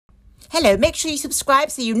Hello, make sure you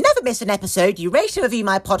subscribe so you never miss an episode. You rate and review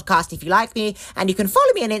my podcast if you like me, and you can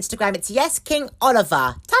follow me on Instagram. It's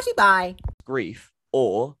YesKingOliver. Tatty bye. Grief,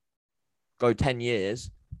 or go 10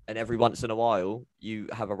 years and every once in a while you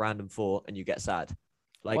have a random thought and you get sad.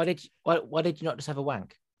 Like, why did you not just have a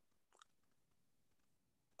wank?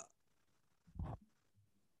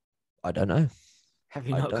 I don't know. Have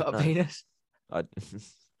you not got a penis?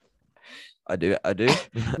 I do.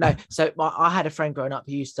 No. So I had a friend growing up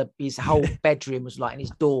who his whole bedroom was like, and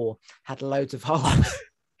his door had loads of holes.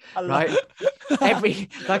 Right?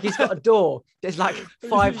 He's got a door. There's like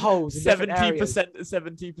 5 holes.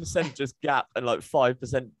 70% just gap and like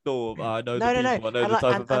 5% door. I know the people. I know the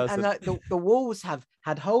type of person. And the walls had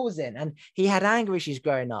holes in, and he had anger issues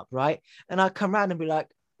growing up, right? And I'd come around and be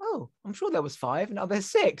like, oh, I'm sure there was 5, now there's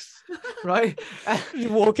 6, right? You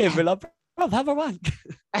walk in, be like, have a wank.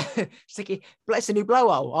 Sticky, bless a new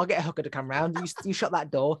blowhole. I'll get a hooker to come round. You shut that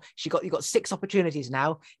door. You got 6 opportunities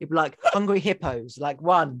now. You'd be like hungry hippos, like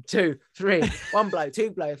 1, 2, 3, 1 blow, 2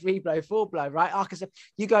 blow, 3 blow, 4 blow, right?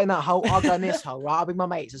 You go in that hole, I'll go in this hole, right? I'll be my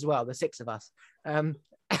mates as well. There's 6 of us. So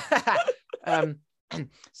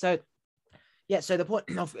the point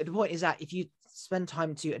is that if you spend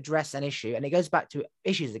time to address an issue, and it goes back to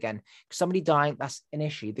issues again, somebody dying, that's an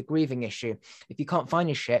issue, the grieving issue. If you can't find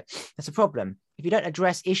your shit, that's a problem. If you don't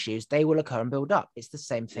address issues, they will occur and build up. It's the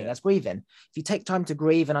same thing as grieving. If you take time to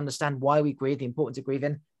grieve and understand why we grieve, the importance of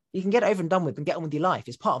grieving, you can get it over and done with and get on with your life.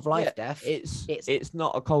 It's part of life, death. It's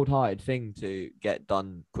not a cold-hearted thing to get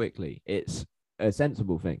done quickly. It's a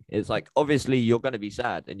sensible thing. It's like, obviously you're going to be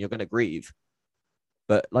sad and you're going to grieve,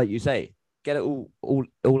 but like you say, get it all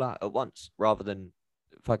out at once rather than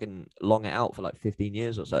fucking long it out for like 15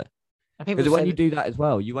 years or so. Because when you do that as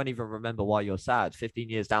well, you won't even remember why you're sad. 15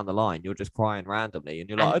 years down the line, you're just crying randomly and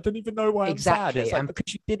you're like, I don't even know why I'm sad. It's like,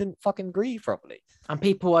 because you didn't fucking grieve properly. And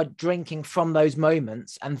people are drinking from those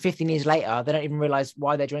moments, and 15 years later, they don't even realize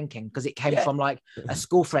why they're drinking, because it came from like a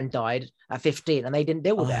school friend died at 15 and they didn't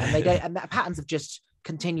deal with it. And they don't, and that patterns have just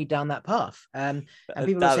continued down that path. And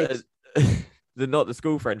people say not the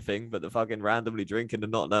school friend thing, but the fucking randomly drinking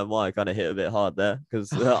and not knowing why kind of hit a bit hard there,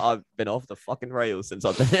 because I've been off the fucking rails since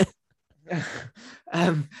I've been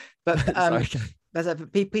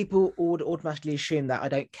people would automatically assume that I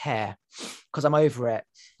don't care because I'm over it,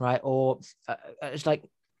 right? Or it's like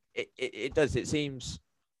it does. It seems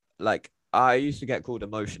like I used to get called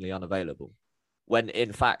emotionally unavailable, when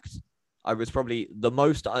in fact I was probably the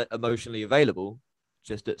most emotionally available,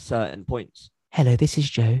 just at certain points. Hello, this is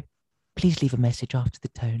Joe. Please leave a message after the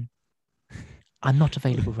tone. I'm not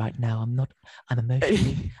available right now. I'm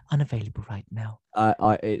emotionally unavailable right now.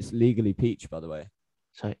 It's Legally Peach, by the way.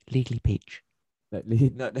 So Legally Peach.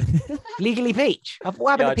 No. Legally Peach.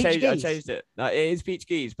 What happened to Peach Geese? I changed it. No, it is Peach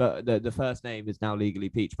Geese, but the first name is now Legally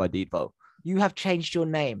Peach by default. You have changed your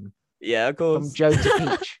name. Yeah, of course. From Joe to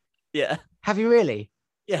Peach. Yeah. Have you really?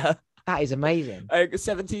 Yeah. That is amazing.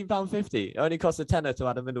 £17.50. It only costs a tenner to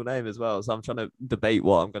add a middle name as well. So I'm trying to debate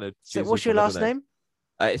what I'm going to choose. So what's your last name?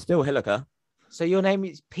 It's still Hilliker. So your name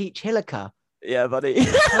is Peach Hilliker. Yeah, buddy.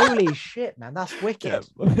 Holy shit, man. That's wicked.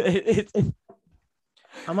 Yeah.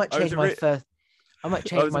 I might change my first. I might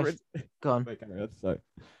change my. Go on. So,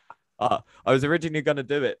 I was originally going to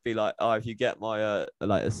do it. Be like, if you get my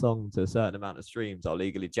like a song to a certain amount of streams, I'll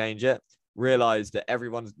legally change it. Realized that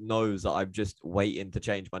everyone knows that I'm just waiting to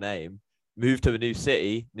change my name. Moved to a new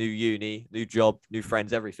city, new uni, new job, new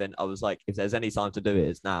friends, everything. I was like, if there's any time to do it,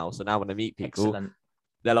 it's now. So now when I meet people,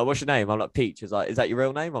 they're like, what's your name? I'm like, Peach. Is like, is that your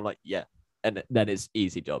real name? I'm like, yeah. And then it's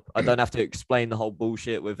easy job. I don't have to explain the whole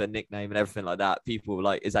bullshit with a nickname and everything like that. People were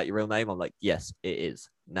like, is that your real name? I'm like, yes, it is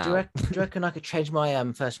now. Do you reckon I could change my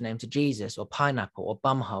first name to Jesus or Pineapple or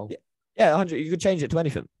Bumhole? Yeah, 100. You could change it to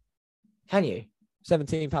anything. Can you?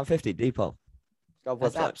 £17.50 Depot.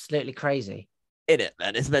 That's absolutely crazy. In it,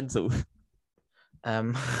 man. It's mental.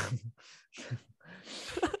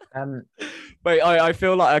 Wait, I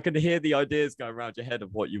feel like I can hear the ideas going around your head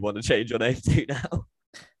of what you want to change your name to now.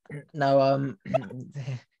 No,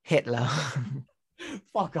 Hitler.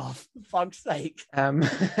 Fuck off. Fuck's sake.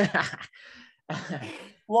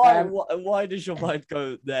 Why does your mind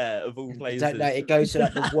go there of all places? I don't know. It goes to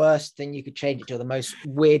like the worst thing you could change it to, the most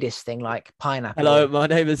weirdest thing, like Pineapple. Hello, my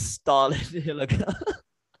name is Stalin Hilliker.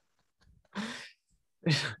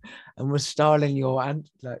 And we're Stalin your aunt.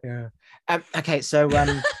 Like, yeah. Okay, so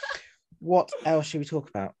what else should we talk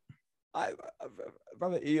about?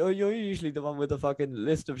 Brother, you're usually the one with the fucking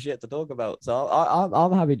list of shit to talk about, so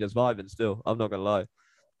I'm happy just vibing still. I'm not gonna lie.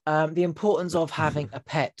 The importance of having a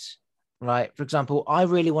pet, right? For example, I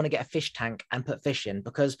really want to get a fish tank and put fish in,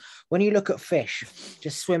 because when you look at fish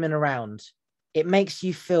just swimming around, it makes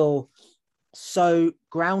you feel so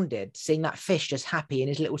grounded seeing that fish just happy in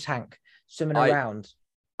his little tank swimming around.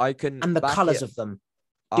 I can And the back colors it. of them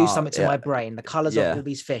do something to Yeah, my brain. The colors of yeah. all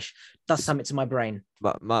these fish does something to my brain.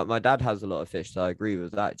 My dad has a lot of fish, so I agree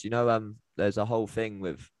with that. Do you know there's a whole thing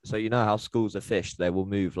with, so you know how schools of fish, they will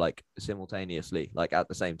move like simultaneously, like at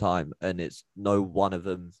the same time, and it's no one of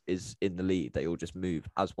them is in the lead. They all just move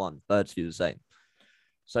as one. Birds do the same.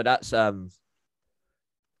 So that's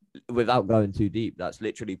without going too deep, that's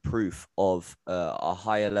literally proof of a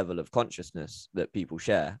higher level of consciousness that people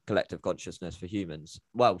share, collective consciousness for humans.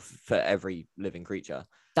 Well, for every living creature.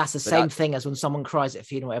 That's the same thing as when someone cries at a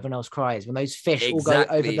funeral, everyone else cries. When those fish all go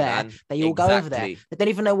over there, man. they all go over there. They don't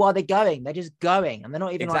even know why they're going. They're just going, and they're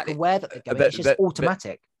not even like aware that they're going. It's just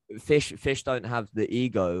automatic. Fish don't have the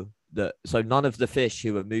ego that. So none of the fish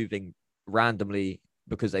who are moving randomly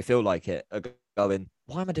because they feel like it are going,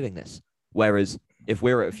 why am I doing this? Whereas if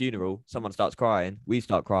we're at a funeral, someone starts crying, we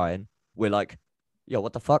start crying, we're like, yo,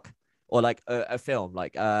 what the fuck? Or like a film,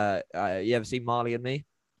 like you ever seen Marley and Me?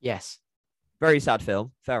 Yes. Very sad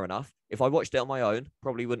film, fair enough. If I watched it on my own,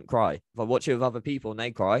 probably wouldn't cry. If I watch it with other people and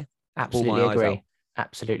they cry, absolutely agree.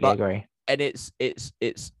 Absolutely agree. And it's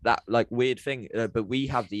that like weird thing, but we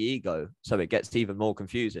have the ego, so it gets even more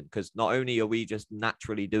confusing because not only are we just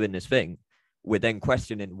naturally doing this thing, we're then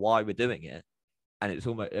questioning why we're doing it, and it's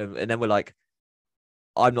almost, and then we're like,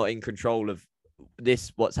 I'm not in control of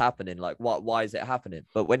this. What's happening? Like, why is it happening?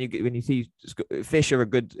 But when you see fish are a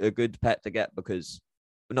good pet to get because.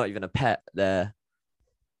 Not even a pet, they're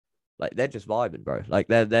just vibing, bro. Like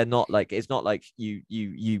they're not like, it's not like you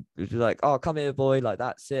like, oh, come here, boy, like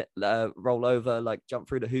that's it, roll over, like jump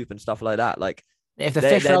through the hoop and stuff like that. Like if the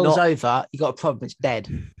fish rolls over, you got a problem, it's dead.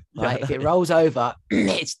 Right? Yeah, if it rolls over,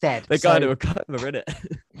 it's dead. They're going to a climber, in it.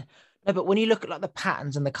 No, but when you look at like the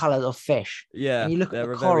patterns and the colors of fish, yeah, and you look at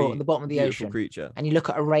the coral at the bottom of the ocean, creature, and you look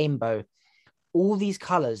at a rainbow, all these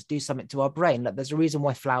colors do something to our brain. Like there's a reason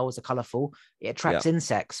why flowers are colorful. It attracts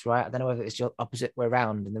insects, right? I don't know whether it's your opposite way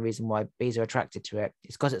around. And the reason why bees are attracted to it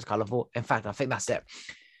is because it's colorful. In fact, I think that's it.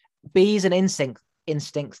 Bees and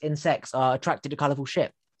insects are attracted to colorful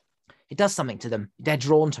shit. It does something to them. They're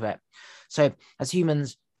drawn to it. So as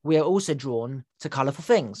humans, we are also drawn to colorful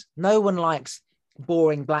things. No one likes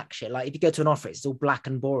boring black shit. Like if you go to an office, it's all black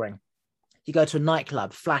and boring. You go to a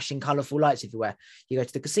nightclub, flashing colorful lights everywhere. You go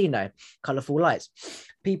to the casino, colorful lights.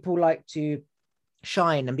 People like to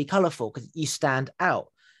shine and be colorful because you stand out.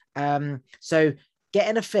 So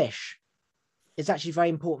getting a fish is actually very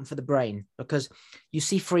important for the brain because you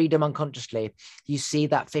see freedom unconsciously. You see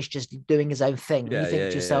that fish just doing his own thing. And you think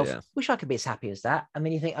to yourself, wish I could be as happy as that. And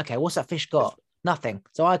then you think, okay, what's that fish got? Nothing.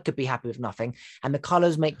 So I could be happy with nothing. And the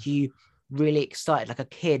colors make you really excited, like a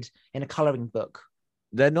kid in a coloring book.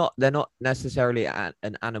 They're not necessarily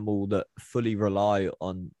an animal that fully rely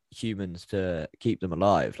on humans to keep them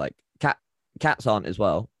alive. Like cats aren't as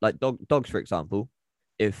well. Like dogs, for example,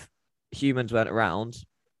 if humans weren't around,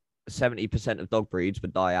 70% of dog breeds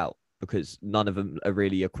would die out because none of them are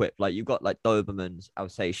really equipped. Like you've got like Dobermans,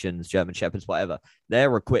 Alsatians, German Shepherds, whatever.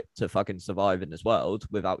 They're equipped to fucking survive in this world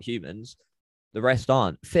without humans. The rest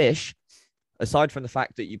aren't. Fish, aside from the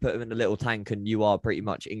fact that you put them in a little tank and you are pretty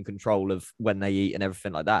much in control of when they eat and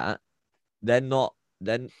everything like that, they're not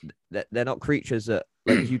creatures that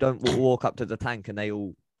like you don't walk up to the tank and they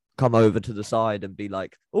all come over to the side and be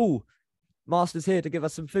like, oh, master's here to give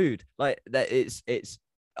us some food. Like that, it's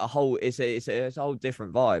a whole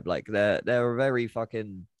different vibe. Like they're a very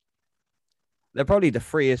fucking, they're probably the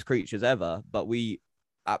freest creatures ever, but we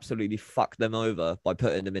absolutely fuck them over by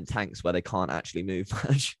putting them in tanks where they can't actually move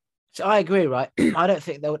much. So I agree, right? I don't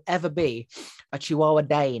think there would ever be a Chihuahua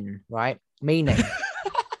Dane, right? Meaning,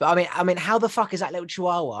 but I mean, how the fuck is that little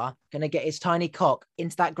Chihuahua going to get his tiny cock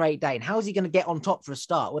into that Great Dane? How is he going to get on top for a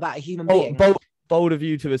start without a human being? Bold of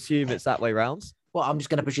you to assume it's that way round. Well, I'm just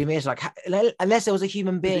going to presume it's like, unless there was a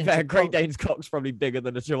human being. Fair, Great Dane's cock's probably bigger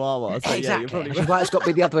than a Chihuahua. So exactly. Yeah, you're probably right. It's got to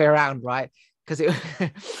be the other way around, right? Because the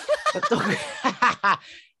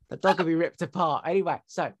dog would be ripped apart. Anyway,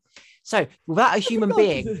 so without a human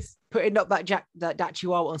being putting up that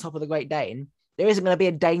Chihuahua on top of the Great Dane, there isn't going to be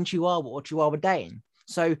a Dane Chihuahua or Chihuahua Dane.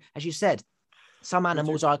 So, as you said, some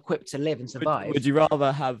animals are equipped to live and survive. Would you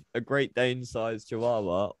rather have a Great Dane-sized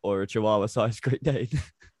Chihuahua or a Chihuahua-sized Great Dane?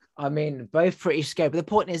 I mean, both pretty scary. But the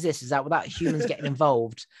point is that without humans getting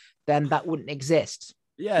involved, then that wouldn't exist.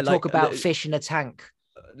 Yeah, talk about fish in a tank.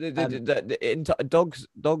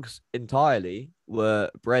 Dogs entirely were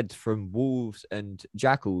bred from wolves and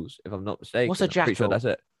jackals, if I'm not mistaken. What's a jackal? I'm pretty sure that's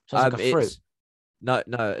it. Sounds like a fruit. No,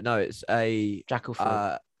 it's a jackal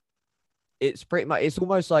fruit. It's pretty much, it's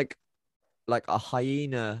almost like a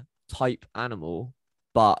hyena type animal,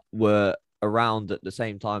 but were around at the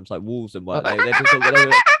same times like wolves and were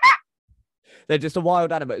they're just a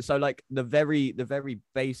wild animal. So like the very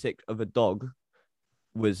basic of a dog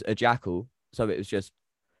was a jackal. So it was just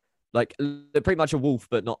like pretty much a wolf,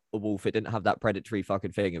 but not a wolf. It didn't have that predatory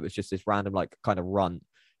fucking thing. It was just this random like kind of runt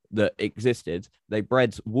that existed. They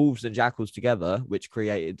bred wolves and jackals together, which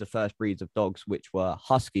created the first breeds of dogs, which were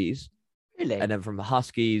huskies. Really? And then from the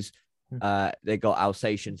huskies, they got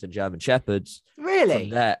Alsatians and German shepherds. Really? From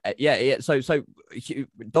there, yeah. So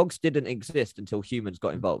dogs didn't exist until humans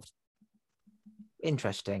got involved.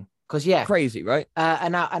 Interesting. Because yeah, crazy, right?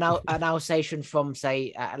 An Alsatian from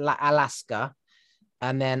say Alaska,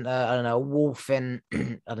 and then I don't know, a wolf in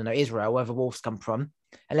I don't know, Israel, wherever wolves come from.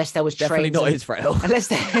 Unless there was definitely not Israel. Unless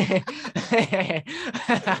they...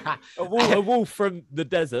 a wolf from the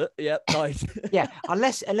desert. Yep, nice. Yeah,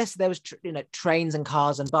 unless there was trains and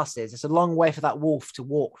cars and buses. It's a long way for that wolf to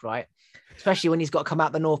walk, right? Especially when he's got to come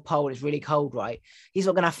out the North Pole and it's really cold, right? He's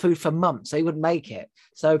not going to have food for months, so he wouldn't make it.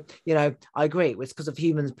 So I agree. It's because of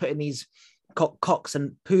humans putting these cocks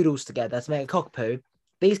and poodles together to make a cockapoo.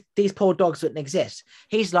 These poor dogs wouldn't exist.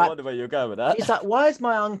 He's like, I wonder where you're going with that. He's like, why has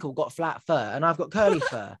my uncle got flat fur and I've got curly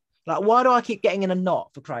fur? Like, why do I keep getting in a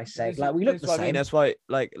knot, for Christ's sake? Like, we look the same. I mean, that's why,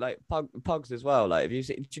 like pugs as well. Like, do you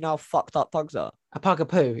know how fucked up pugs are? A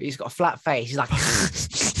pugapoo. He's got a flat face. He's like,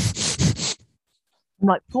 I'm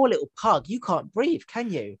like, poor little pug. You can't breathe,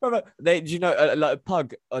 can you? Do you know, like a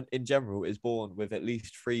pug in general is born with at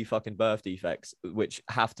least 3 fucking birth defects, which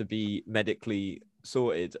have to be medically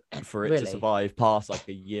sorted for it to survive past like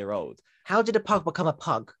a year old. How did a pug become a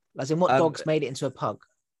pug? As in, what dogs made it into a pug?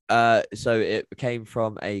 So it came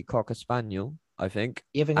from a cocker spaniel, I think.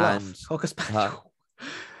 You having a laugh? Cocker spaniel.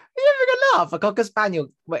 You having a laugh? A cocker spaniel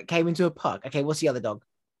came into a pug. Okay, what's the other dog?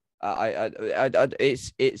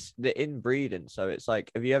 It's the inbreeding. So it's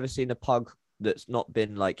like, have you ever seen a pug that's not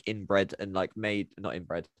been like inbred and like made not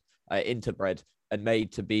inbred, interbred and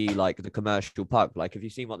made to be like the commercial pug? Like, have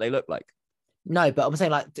you seen what they look like? No, but I'm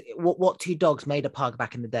saying like, what 2 dogs made a pug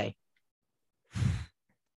back in the day?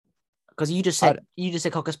 Because you just said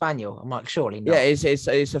cocker spaniel. I'm like, surely not. Yeah,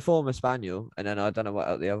 it's a former spaniel, and then I don't know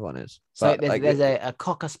what the other one is. So there's a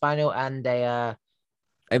cocker spaniel and a.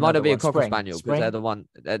 It might not be a cocker spaniel because they're the one.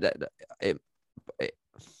 Are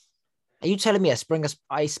you telling me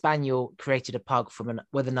a spaniel created a pug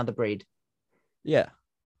with another breed? Yeah,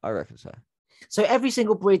 I reckon so. So every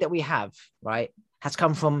single breed that we have, right, has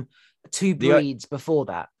come from 2 breeds before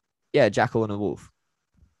that. Yeah, jackal and a wolf.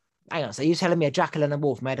 Hang on, so you're telling me a jackal and a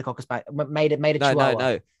wolf made a cocker spaniel, made a chihuahua?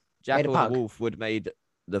 No. Jackal and a wolf would have made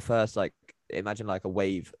the first, like, imagine like a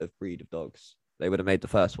wave of breed of dogs. They would have made the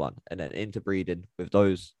first one, and then interbreeding with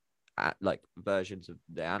those like versions of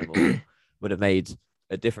the animal would have made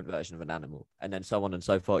a different version of an animal, and then so on and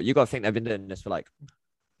so forth. You got to think they've been doing this for like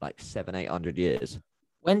 700-800 years.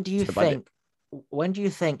 When do you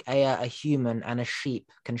think a human and a sheep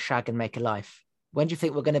can shag and make a life? When do you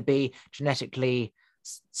think we're going to be genetically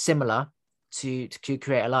similar to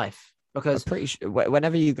create a life? Because I'm pretty sure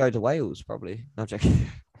whenever you go to Wales, probably. No, I'm joking.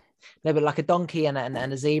 No, but like a donkey and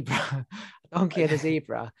a zebra, a donkey and a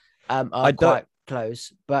zebra are quite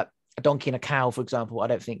close. But a donkey and a cow, for example, I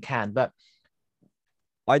don't think can. But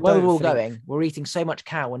where we're all going, we're eating so much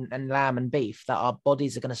cow and lamb and beef that our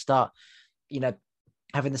bodies are going to start,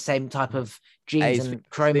 having the same type of genes and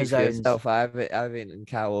chromosomes. I've eaten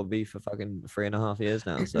cow or beef for fucking 3.5 years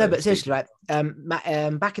now. So no, but seriously, right?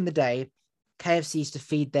 Back in the day, KFC used to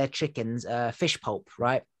feed their chickens fish pulp,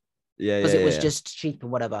 right? Yeah, because it was just cheap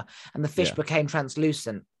and whatever, and the fish became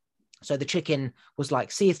translucent, so the chicken was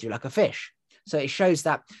like see-through, like a fish. So it shows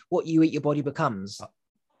that what you eat, your body becomes.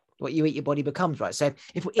 What you eat, your body becomes, right? So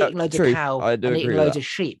if we're eating loads of cow and eating loads of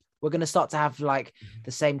sheep, we're going to start to have like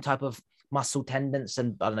the same type of muscle tendons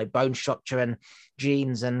and I don't know, bone structure and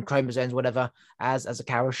genes and chromosomes, whatever, as a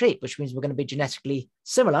cow or sheep, which means we're going to be genetically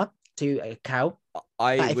similar to a cow.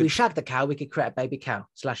 If we shag the cow, we could create a baby cow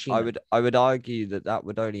 / human. I would argue that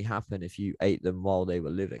would only happen if you ate them while they were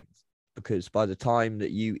living, because by the time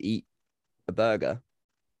that you eat a burger,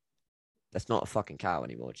 that's not a fucking cow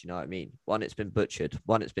anymore. Do you know what I mean? One, it's been butchered.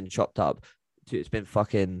 One, it's been chopped up. Two, it's been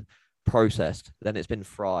fucking processed. Then it's been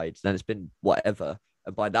fried. Then it's been whatever.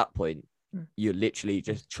 And by that point, you're literally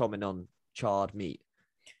just chomping on charred meat.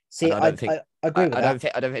 See, I agree with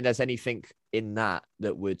that. I don't think there's anything in that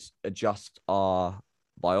would adjust our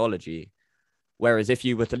biology. Whereas if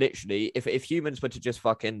you were to literally, if humans were to just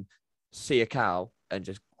fucking see a cow and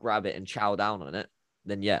just grab it and chow down on it,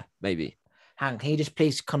 then yeah, maybe. Hank, can you just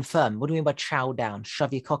please confirm? What do you mean by chow down?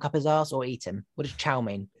 Shove your cock up his ass or eat him? What does chow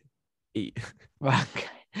mean? Eat. Right.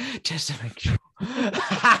 Just to make sure.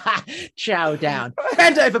 Chow down.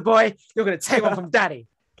 Bend over, boy. You're going to take one from daddy.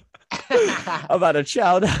 I'm about to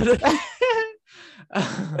chow down.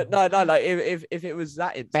 But no, like if it was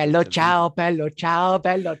that instance, Bello of me- ciao, bello ciao,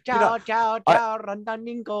 bello ciao, know, ciao, ciao,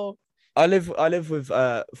 randaningo. I live with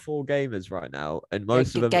 4 gamers right now, and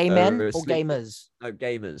most of them Gay are men or asleep. gamers? No,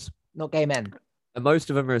 gamers. Not gay men. And most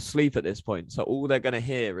of them are asleep at this point, so all they're gonna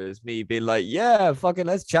hear is me being like, "Yeah, fucking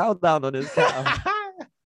let's chow down on his cow."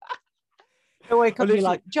 They wake up and be literally-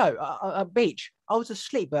 like, Joe, beach, I was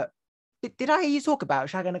asleep, but did I hear you talk about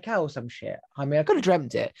shagging a cow or some shit? I mean, I could have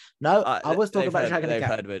dreamt it. No, I was talking about shagging a They've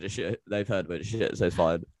cow. heard with the shit. They've heard with the shit, so it's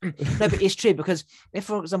fine. No, but it's true, because if,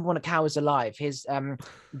 for example, when a cow is alive, his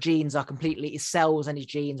genes are completely, his cells and his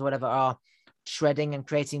genes, whatever, are shredding and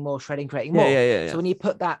creating more, creating more. Yeah. So when you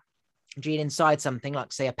put that gene inside something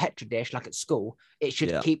like, say, a petri dish, like at school, it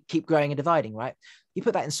should Yeah. keep growing and dividing, right? You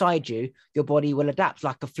put that inside you, your body will adapt,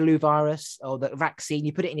 like a flu virus or the vaccine.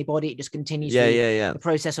 You put it in your body, it just continues Yeah. the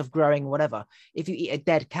process of growing, whatever. If you eat a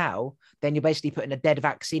dead cow, then you're basically putting a dead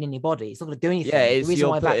vaccine in your body. It's not going to do anything. Yeah, The it's- reason you're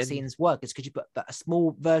why putting- vaccines work is because you put a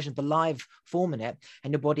small version of the live form in it,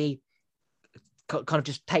 and your body kind of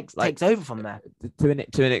just takes over from there.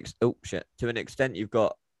 To an extent, you've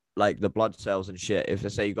got like the blood cells and shit. If they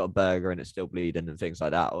say you got a burger and it's still bleeding and things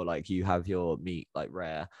like that, or like you have your meat like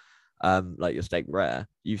rare, like your steak rare,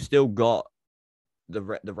 you've still got the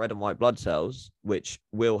red and white blood cells, which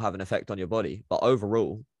will have an effect on your body. But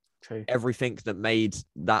overall, True. everything that made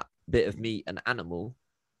that bit of meat an animal,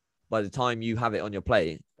 by the time you have it on your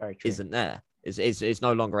plate, Very true. isn't there. It's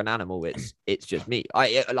no longer an animal. It's just meat.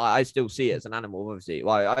 I still see it as an animal, obviously.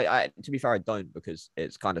 Well, I to be fair, I don't, because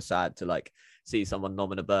it's kind of sad to like see someone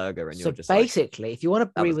nomming a burger and So you're just like, basically, if you want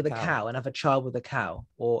to "That breed was with a a cow." cow and have a child with a cow,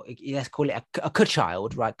 or let's call it a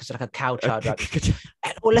child, right? Because like a cow child, right?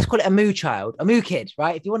 Or let's call it a moo child, a moo kid,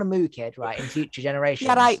 right? If you want a moo kid, right, in future generations.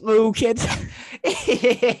 Yeah, right, moo kid.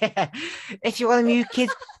 If you want a moo kid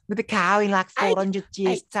with a cow in like 400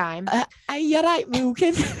 years' time, Hey, you're right, moo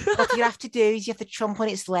kid. what you have to do is you have to chomp on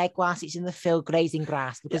its leg whilst it's in the field grazing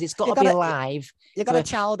grass, because it's got you to be gotta- alive. You gotta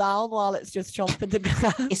chow down while it's just chomping the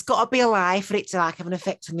grass. It's got to be alive for it to like have an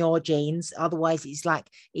effect on your genes. Otherwise, it's like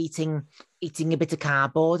eating a bit of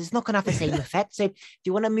cardboard. It's not going to have the same effect. So if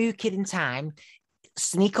you want to moo kid in time,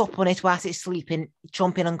 sneak up on it whilst it's sleeping,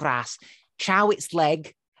 chomping on grass, chow its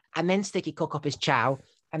leg, and then stick your cock up his chow,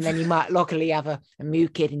 and then you might luckily have a moo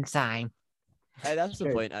kid in time. Hey, that's the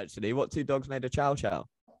True. point, actually. What two dogs made a chow chow?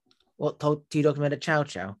 What told two dogs made a chow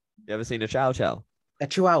chow? You ever seen a chow chow? A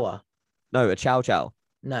chihuahua? No, a chow chow.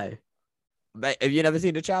 No. Mate, have you never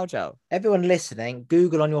seen a chow chow? Everyone listening,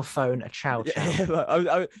 Google on your phone a chow chow.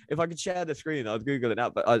 Yeah, if I could share the screen, I'd Google it now,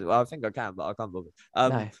 but I think I can, but I can't bother.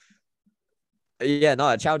 No. Yeah, no,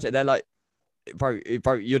 a chow chow. They're like, bro,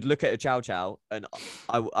 you'd look at a chow chow, and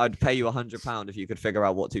I'd pay you £100 if you could figure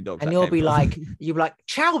out what two dogs. And that you'll came be from. like,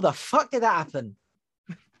 chow, the fuck did that happen?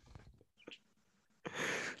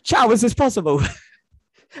 chow, is this possible?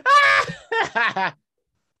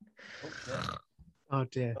 Oh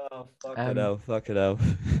dear. Oh, fucking hell.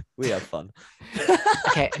 We have fun.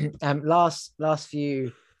 Okay. Last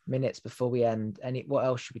few minutes before we end. What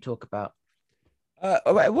else should we talk about?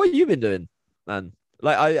 What have you been doing, man?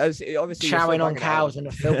 Like, I see, obviously you're still Showering on banging cows out. in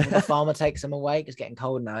a field when the farmer takes them away. It's getting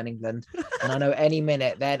cold now in England, and I know any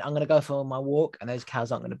minute then I'm going to go for my walk, and those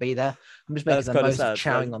cows aren't going to be there. I'm just making That's the kind of most of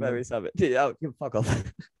sad. chowing That's on very them. sad. Dude, fuck off.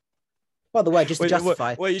 By the way, just to Well,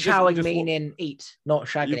 justify, well, you just- chowing you just walk- meaning eat, not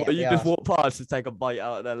shagging You, it. up you the just arse. walk past to take a bite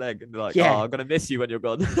out of their leg and be like, Yeah. oh, I'm gonna miss you when you're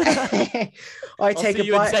gone. I I'll take see a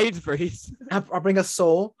you in bite. Sainsbury's. I bring a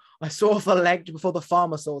saw. I saw off the leg before the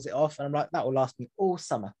farmer saws it off, and I'm like, that will last me all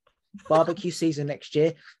summer. Barbecue season next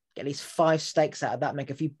year. Get at least 5 steaks out of that. Make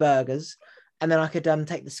a few burgers, and then I could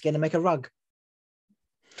take the skin and make a rug.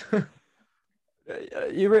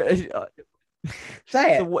 You really,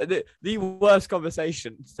 Say it. the worst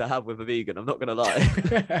conversation to have with a vegan. I'm not gonna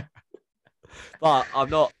lie, but I'm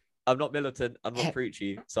not militant. I'm not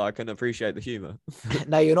preachy, so I can appreciate the humor.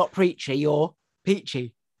 No, you're not preachy. You're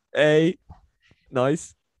peachy. Hey,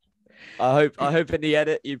 nice. I hope in the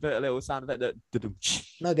edit you put a little sound effect that.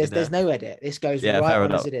 No, there's no edit. This goes Yeah, right fair on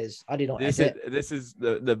enough. as it is. I do not This edit. is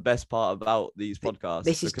the best part about these podcasts.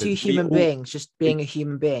 This is because two human we all- beings just being a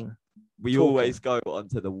human being. We talking. always go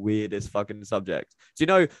onto the weirdest fucking subject. Do you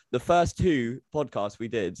know the first 2 podcasts we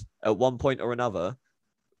did at one point or another,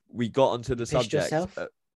 we got onto the Pissed subject. yourself?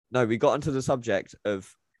 No, we got onto the subject of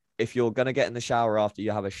if you're gonna get in the shower after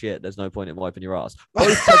you have a shit, there's no point in wiping your ass.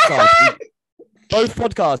 Both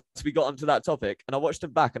podcasts, we got onto that topic, and I watched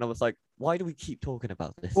them back, and I was like, why do we keep talking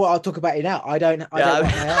about this? Well, I'll talk about it now. I don't Yeah, wipe my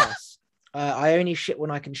ass. I only shit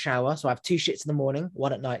when I can shower. So I have 2 shits in the morning,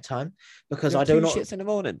 1 at night time, because You I have do two not. shits in the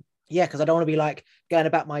morning. Yeah, because I don't want to be like going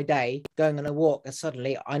about my day, going on a walk, and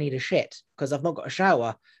suddenly I need a shit because I've not got a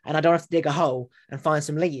shower and I don't have to dig a hole and find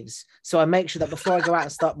some leaves. So I make sure that before I go out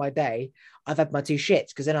and start my day, I've had my 2 shits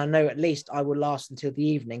because then I know at least I will last until the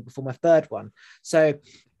evening before my 3rd one. So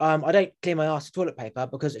I don't clean my ass with toilet paper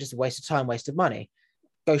because it's just a waste of time, waste of money.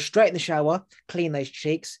 Go straight in the shower, clean those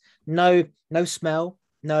cheeks. No smell,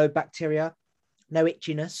 no bacteria, no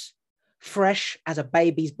itchiness, fresh as a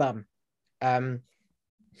baby's bum. I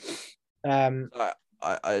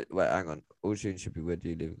wait, hang on. All tunes should be with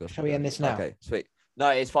you. Leaving Shall we end this now? Okay, sweet. No,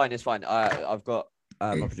 it's fine. It's fine. I've got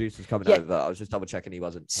my producer's coming Yeah. over. I was just double checking he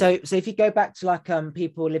wasn't. So if you go back to like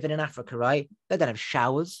people living in Africa, right? They don't have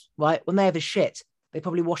showers, right? When they have a shit, they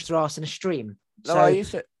probably wash their ass in a stream. No, So I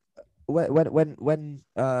used to. When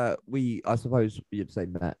we, I suppose you'd say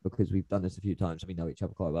met, because we've done this a few times and we know each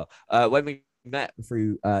other quite well. When we met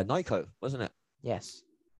through Nico, wasn't it? yes,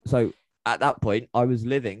 So at that point, I was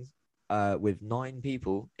living with 9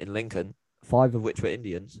 people in Lincoln, 5 of which were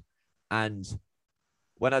Indians, and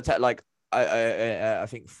when I I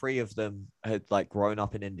think 3 of them had like grown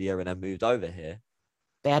up in India and then moved over here.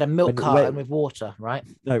 they had a milk When- carton when- with water, right?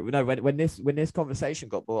 No, when this conversation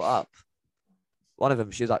got brought up, one of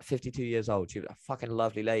them, she was like 52 years old. She was a fucking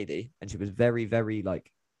lovely lady, and she was very, very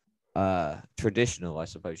like traditional, I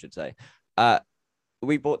suppose you'd say.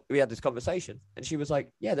 We had this conversation, and she was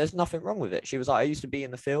like, "Yeah, there's nothing wrong with it." She was like, "I used to be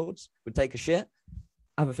in the fields, would take a shit,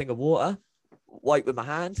 have a thing of water, wipe with my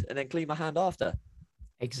hand, and then clean my hand after."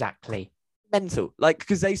 Exactly. Mental, like,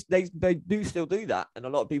 because they do still do that, and a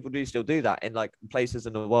lot of people do still do that in like places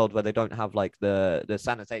in the world where they don't have like the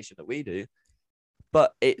sanitation that we do.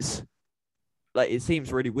 But it's like, it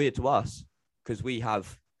seems really weird to us because we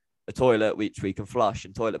have a toilet which we can flush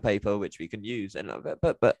and toilet paper which we can use, and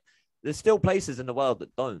but there's still places in the world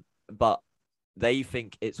that don't, but they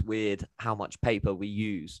think it's weird how much paper we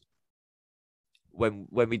use when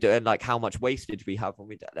we do, and like how much wastage we have when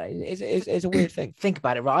we do that. It's a weird thing. Think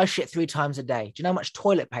about it, right? I shit 3 times a day. Do you know how much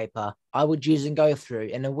toilet paper I would use and go through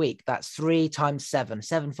in a week? That's 3 times 7,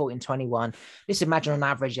 7, 14, 21. Just imagine on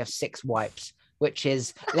average you have 6 wipes, which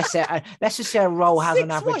is, let's just say a roll has 6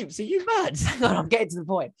 an average. wipes? Are you mad? Hang on, I'm getting to the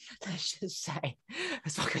point. Let's just say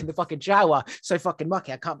it's fucking the fucking shower. So fucking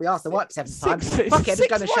mucky. I can't be asked to wipe 7 times. Fuck it, just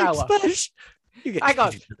go in the shower. Hang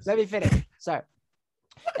on, let me finish. So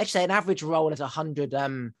let's say an average roll is 100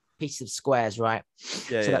 pieces of squares, right?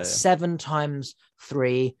 Yeah, So that's 7 times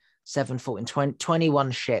 3, 7, 14, 20,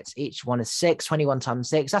 21 shits. Each one is 6, 21 times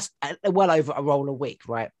 6. That's well over a roll a week,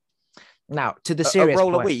 right? Now, to the serious a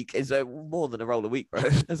roll point. a week is more than a roll a week, bro.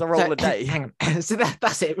 It's a roll So, a day. Hang on. So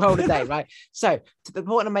that's it, roll a day, right? So to the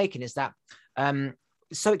point I'm making is that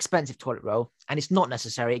it's so expensive toilet roll, and it's not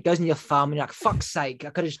necessary. It goes in your thumb, and you're like, fuck's sake,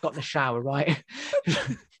 I could have just got in the shower, right?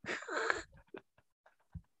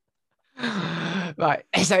 Right,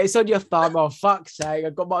 so it's on your thumb. Oh, fuck's sake,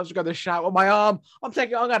 I've got much to go in the shower. On my arm, I'm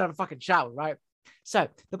gonna have a fucking shower, right? So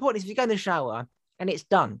the point is, if you go in the shower and it's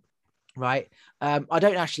done, right? I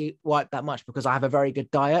don't actually wipe that much because I have a very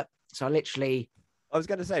good diet. So I literally, I was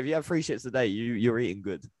gonna say, if you have 3 shits a day, you're eating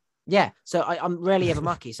good. yeah. So I'm rarely ever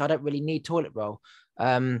mucky, so I don't really need toilet roll.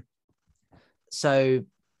 So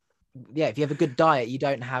yeah, if you have a good diet, you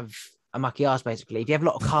don't have a mucky ass. Basically, if you have a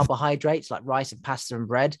lot of carbohydrates like rice and pasta and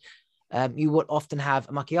bread, you would often have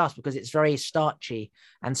a mucky ass because it's very starchy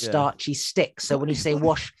and starchy sticks. So when you say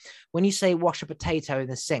wash a potato in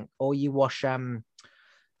the sink, or you wash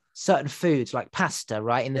certain foods like pasta,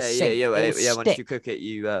 right, in the sink, yeah. Once you cook it,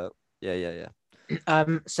 you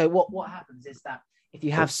so what happens is that if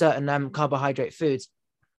you have certain carbohydrate foods,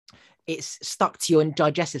 it's stuck to your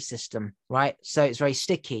digestive system, right? So it's very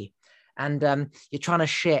sticky, and you're trying to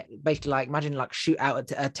shit, basically, like imagine like shoot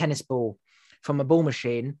out a tennis ball from a ball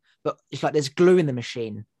machine, but it's like there's glue in the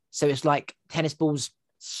machine, so it's like tennis balls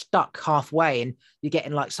stuck halfway, and you're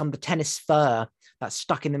getting like some of the tennis fur that's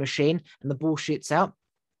stuck in the machine, and the ball shoots out.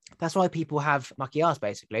 That's why people have mucky ass,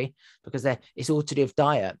 basically, because it's all to do with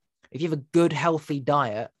diet. If you have a good, healthy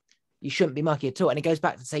diet, you shouldn't be mucky at all. And it goes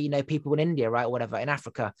back to say, people in India, right, or whatever, in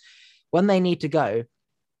Africa, when they need to go,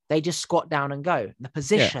 they just squat down and go. The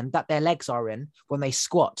position that their legs are in when they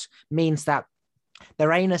squat means that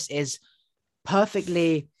their anus is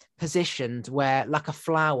perfectly positioned where, like a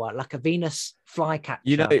flower, like a Venus flycatcher.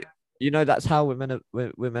 You know that's how we're meant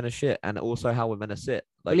to shit, and also how we're meant to sit.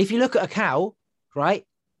 Like, Well, if you look at a cow, right,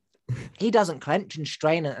 he doesn't clench and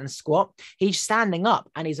strain and squat. He's standing up,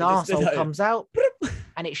 and his arsehole comes out,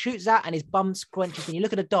 and it shoots out, and his bum squenches. And you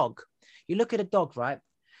look at a dog, right?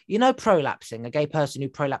 You know, prolapsing, a gay person who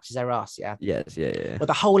prolapses their ass, yeah? Yes, yeah. But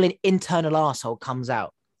the whole internal asshole comes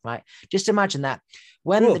out, right? Just imagine that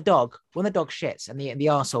when Whoa. the dog shits and the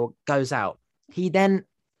asshole goes out, he then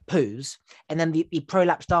poos, and then the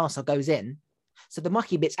prolapsed arsehole goes in. So the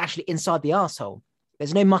mucky bit's actually inside the arsehole.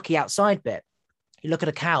 There's no mucky outside bit. You look at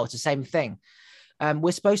a cow, it's the same thing.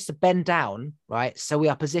 We're supposed to bend down, right? So we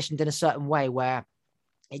are positioned in a certain way where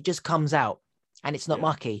it just comes out and it's not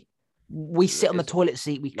mucky. We sit on the toilet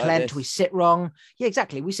seat, we clench, we sit wrong. Yeah,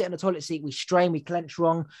 exactly. We sit on the toilet seat, we strain, we clench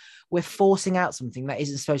wrong. We're forcing out something that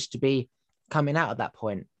isn't supposed to be coming out at that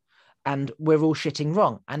point. And we're all shitting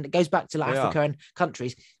wrong. And it goes back to like Africa and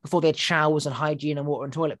countries before they had showers and hygiene and water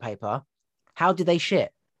and toilet paper. How did they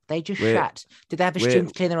shit? They just shat. Did they have a stream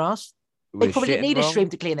to clean their ass? They probably didn't need a stream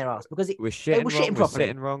to clean their ass because they were shitting properly. We're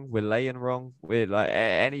sitting wrong. We're laying wrong. We're like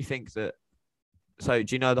anything that. So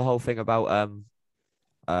do you know the whole thing about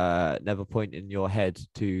never pointing your head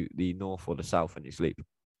to the north or the south when you sleep?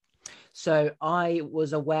 So I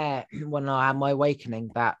was aware when I had my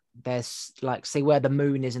awakening that there's like, say where the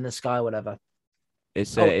moon is in the sky or whatever.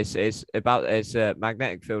 It's a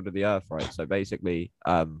magnetic field of the earth, right? So basically,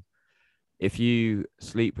 if you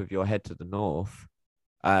sleep with your head to the north,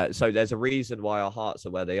 so there's a reason why our hearts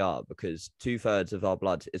are where they are, because 2/3 of our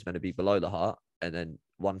blood is meant to be below the heart, and then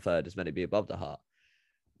 1/3 is meant to be above the heart.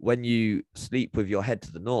 When you sleep with your head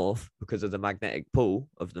to the north, because of the magnetic pull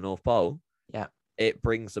of the North Pole, it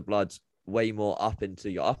brings the blood way more up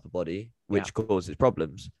into your upper body, which causes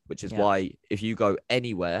problems, which is why if you go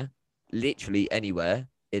anywhere, literally anywhere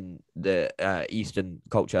in the Eastern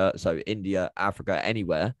culture, so India, Africa,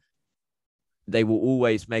 anywhere, they will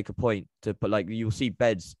always make a point to put, like, you'll see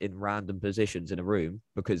beds in random positions in a room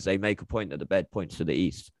because they make a point that the bed points to the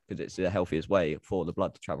east because it's the healthiest way for the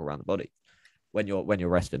blood to travel around the body when you're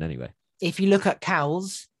resting anyway. If you look at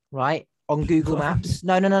cows, right, on Google Maps,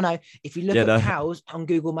 no. If you look at cows on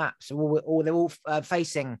Google Maps, they're all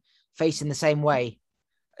facing the same way.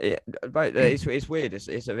 Yeah, but it's weird. It's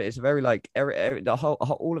a very like the whole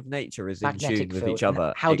all of nature is magnetic in tune with each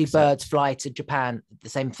other. How do birds fly to Japan? The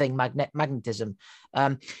same thing, magnetism.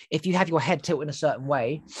 If you have your head tilted in a certain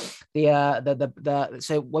way,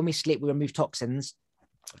 so when we sleep, we remove toxins.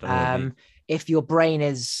 If your brain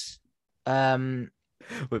is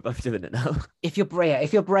we're both doing it now. If your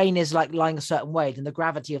brain is like lying a certain way, then the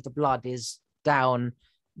gravity of the blood is down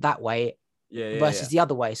that way versus the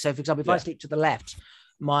other way. So for example, if I sleep to the left,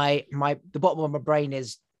 the bottom of my brain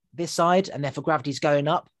is this side, and therefore gravity is going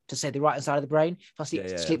up to say the right hand side of the brain. If I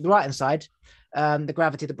sleep the right hand side, the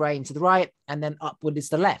gravity of the brain to the right, and then upward is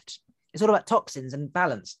the left. It's all about toxins and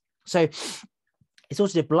balance. So it's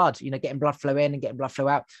also the blood, getting blood flow in and getting blood flow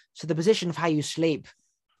out. So the position of how you sleep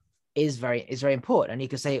is very important. And you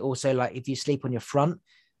could say also, like, if you sleep on your front,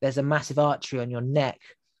 there's a massive artery on your neck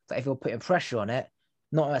that if you're putting pressure on it,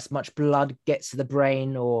 not as much blood gets to the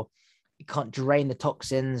brain, or you can't drain the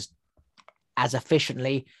toxins as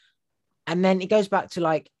efficiently. And then it goes back to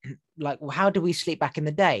like, well, how do we sleep back in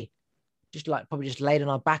the day? Probably just laid on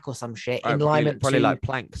our back or some shit. In alignment probably like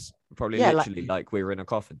planks. Probably literally like we were in a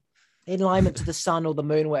coffin. In alignment to the sun or the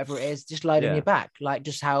moon, whatever it is, just laid on your back, like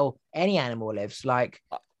just how any animal lives. Like,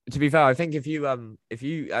 to be fair, I think if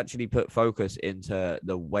you actually put focus into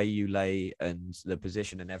the way you lay and the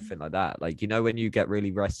position and everything like that, like, when you get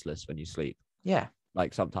really restless when you sleep,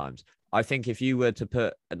 like sometimes, I think if you were to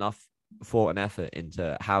put enough thought and effort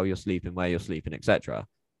into how you're sleeping, where you're sleeping, etc.,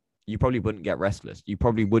 you probably wouldn't get restless. You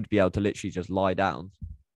probably would be able to literally just lie down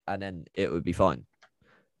and then it would be fine.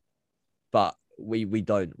 But we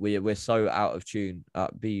don't. We're so out of tune.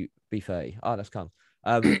 Be fair. Oh, that's calm.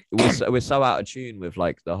 We're so out of tune with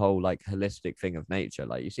like the whole like holistic thing of nature.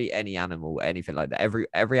 Like, you see any animal, anything like that,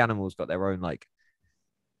 every animal's got their own like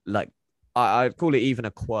I'd call it even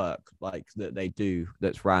a quirk, like, that they do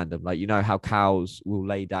that's random. Like, how cows will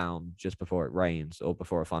lay down just before it rains or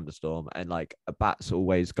before a thunderstorm, and like bats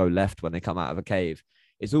always go left when they come out of a cave.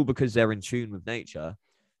 It's all because they're in tune with nature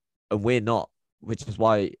and we're not, which is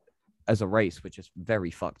why as a race, which is very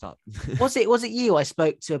fucked up. Was it you I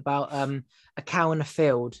spoke to about a cow in a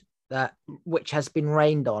field which has been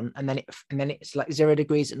rained on, and then it's like 0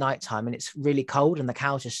 degrees at night time and it's really cold, and the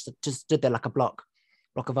cow just stood there like a block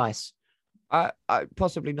of ice? I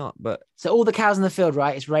possibly not, but so all the cows in the field,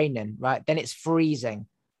 right? It's raining, right? Then it's freezing.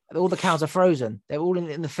 All the cows are frozen. They're all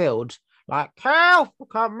in the field, like, cow, I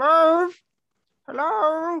can't move.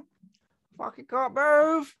 Hello, fucking can't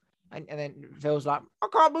move. And then Phil's like, I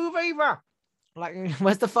can't move either. Like,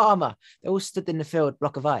 where's the farmer? They all stood in the field,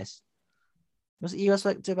 block of ice. Was it you I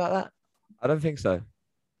spoke to about that? I don't think so.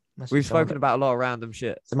 We've spoken about a lot of random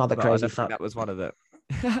shit. Some other crazy fuck. That was one of it.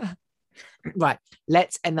 Right.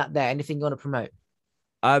 Let's end that there. Anything you want to promote?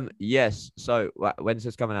 Yes. So when's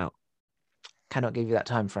this coming out? Cannot give you that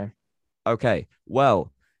time frame. Okay.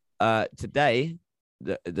 Well, today,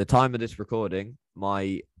 the time of this recording,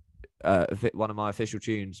 my one of my official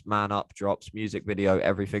tunes, Man Up, drops music video,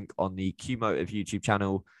 everything on the Q Motive YouTube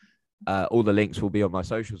channel. All the links will be on my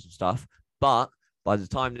socials and stuff. But by the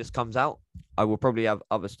time this comes out, I will probably have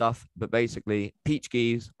other stuff. But basically, Peach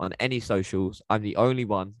Geese on any socials. I'm the only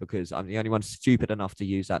one, because I'm the only one stupid enough to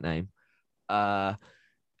use that name.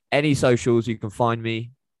 Any socials, you can find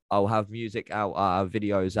me. I'll have music out, I have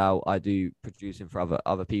videos out. I do producing for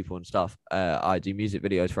other people and stuff. I do music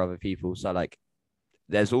videos for other people. So like,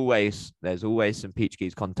 there's always some Peach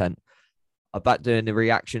Geese content. I'm back doing the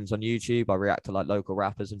reactions on YouTube. I react to like local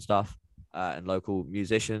rappers and stuff, and local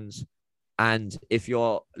musicians. And if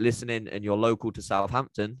you're listening and you're local to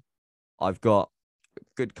Southampton, I've got a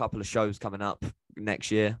good couple of shows coming up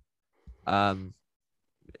next year.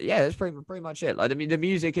 Yeah, that's pretty much it. Like, I mean, the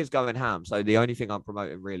music is going ham. So the only thing I'm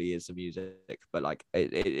promoting really is the music, but like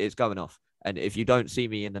it's going off. And if you don't see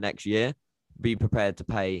me in the next year, be prepared to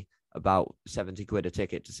pay about 70 quid a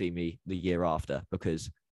ticket to see me the year after, because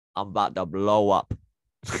I'm about to blow up.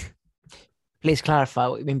 Please clarify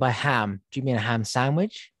what you mean by ham. Do you mean a ham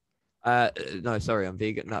sandwich? No, sorry, I'm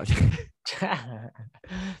vegan. No,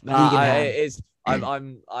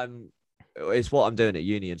 it's what I'm doing at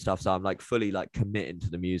uni and stuff. So I'm like fully like committing to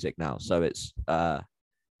the music now. So it's a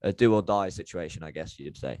do or die situation, I guess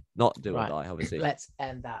you'd say. Not do or die, obviously. Let's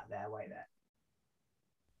end that there. Wait there.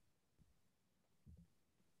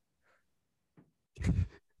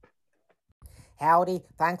 Howdy,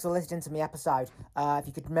 thanks for listening to my episode. If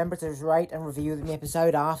you could remember to rate and review the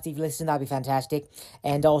episode after you've listened, that'd be fantastic.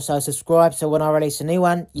 And also subscribe so when I release a new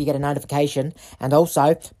one, you get a notification. And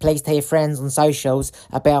also, please tell your friends on socials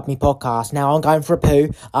about my podcast. Now I'm going for a poo.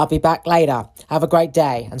 I'll be back later. Have a great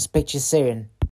day and speak to you soon.